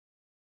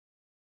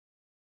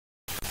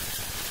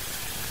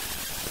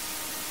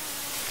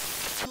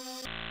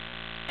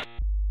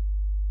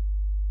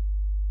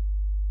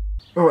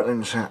Right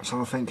then chaps,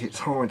 I think it's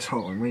high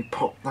time we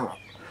pop that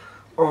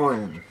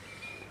iron.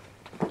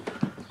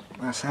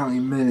 That's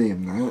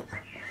aluminium that,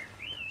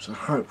 so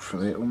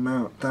hopefully it'll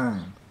melt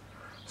down.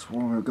 That's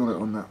why I've got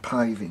it on that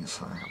paving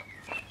slab.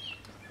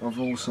 I've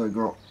also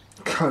got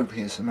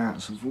copious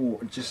amounts of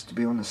water just to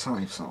be on the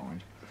safe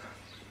side.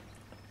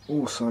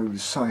 Also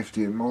with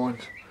safety in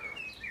mind,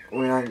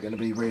 we ain't going to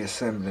be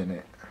reassembling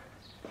it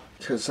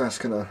because that's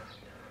going to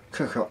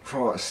cook up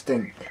quite a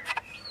stink.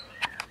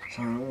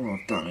 So all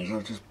I've done is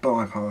I've just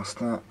bypassed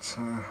that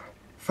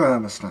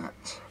thermostat.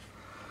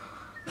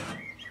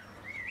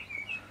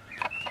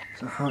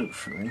 So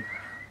hopefully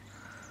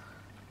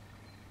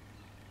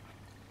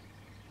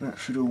that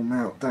should all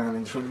melt down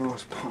into a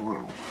nice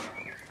pile.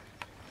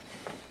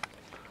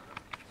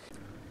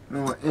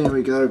 Right, here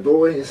we go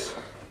boys.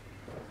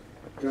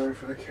 Go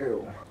for the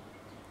kill.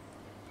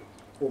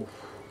 Oof.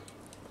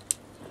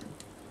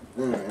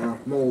 There we are,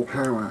 more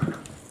power.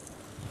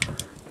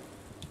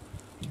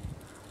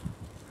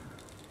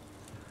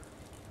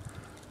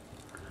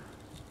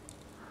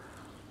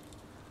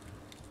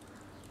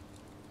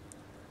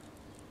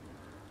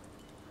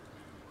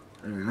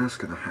 That's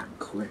going to happen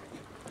quick.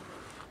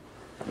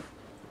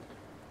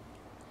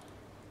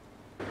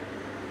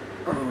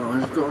 Oh,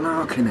 I've got an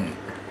arc in it.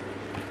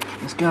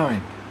 It's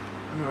going.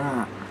 Look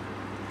at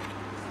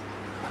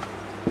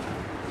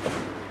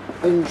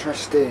that.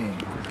 Interesting.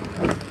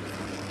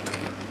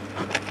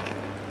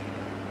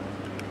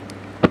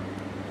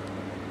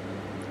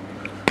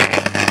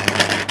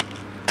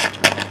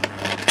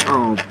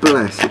 Oh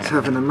bless, it's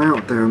having a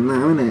meltdown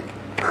now, isn't it?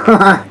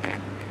 Hot.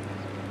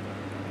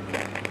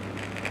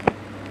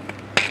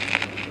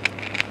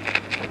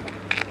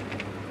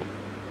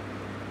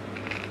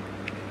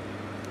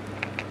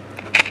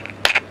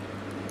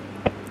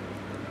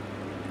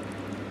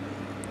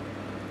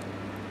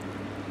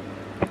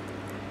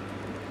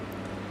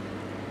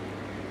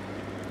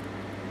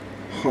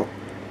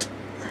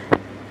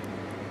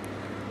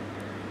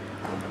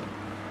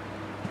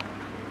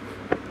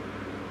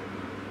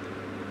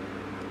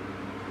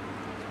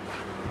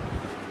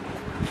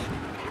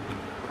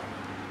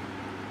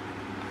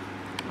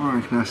 I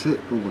reckon that's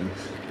it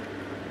boys.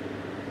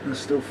 There's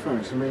still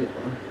throwing some meat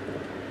on.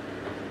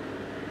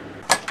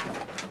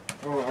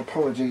 Alright,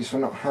 apologies for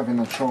not having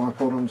a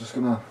tripod, I'm just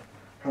going to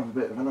have a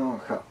bit of an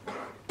arc up.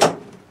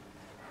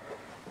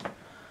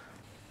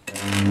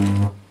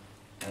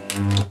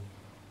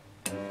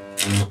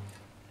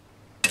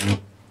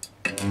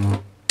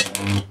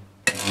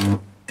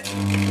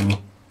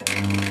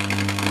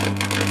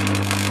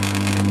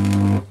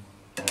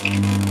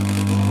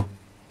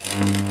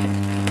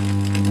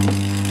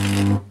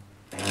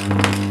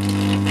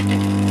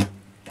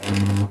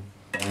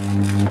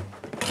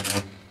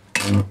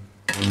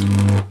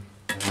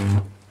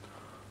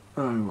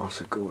 Oh, what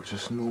a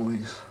gorgeous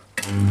noise.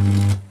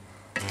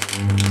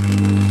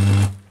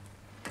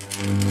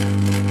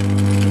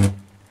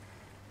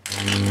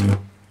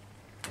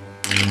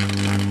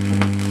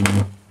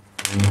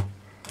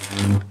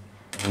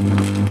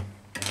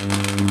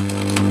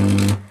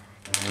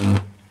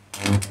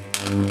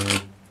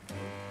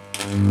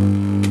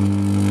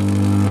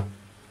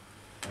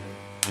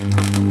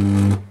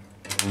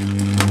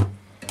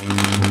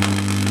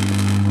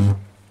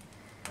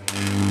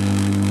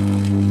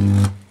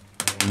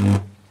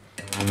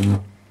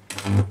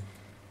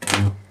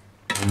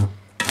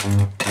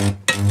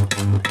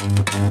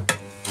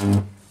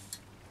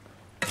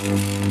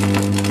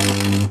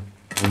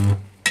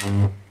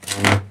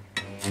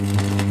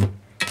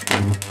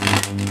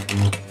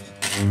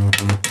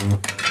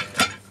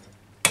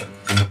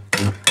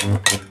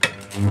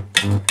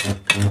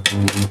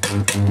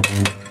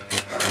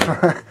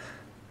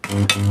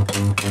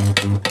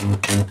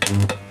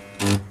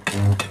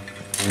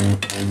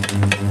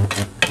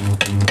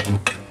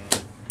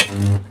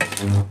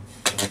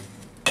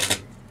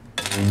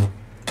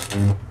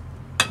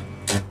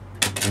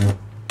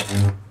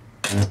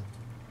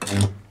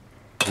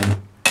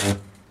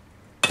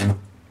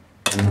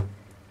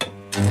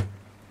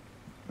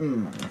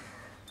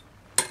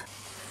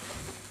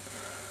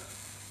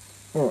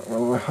 Right,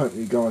 well I hope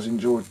you guys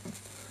enjoyed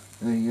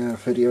the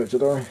video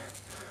today.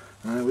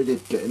 We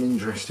did get an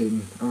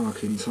interesting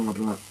arc inside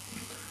that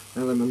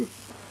element,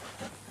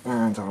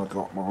 and I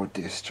got my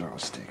discharge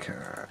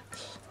stickers.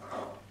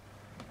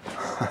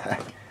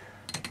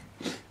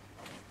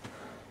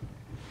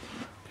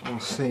 I'll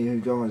see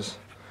you guys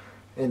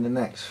in the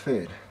next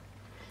vid.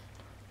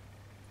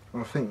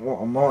 I think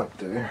what I might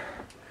do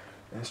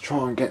is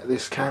try and get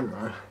this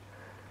camera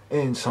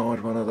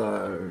inside one of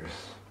those.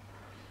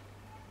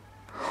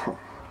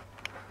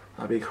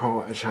 That'd be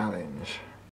quite a challenge.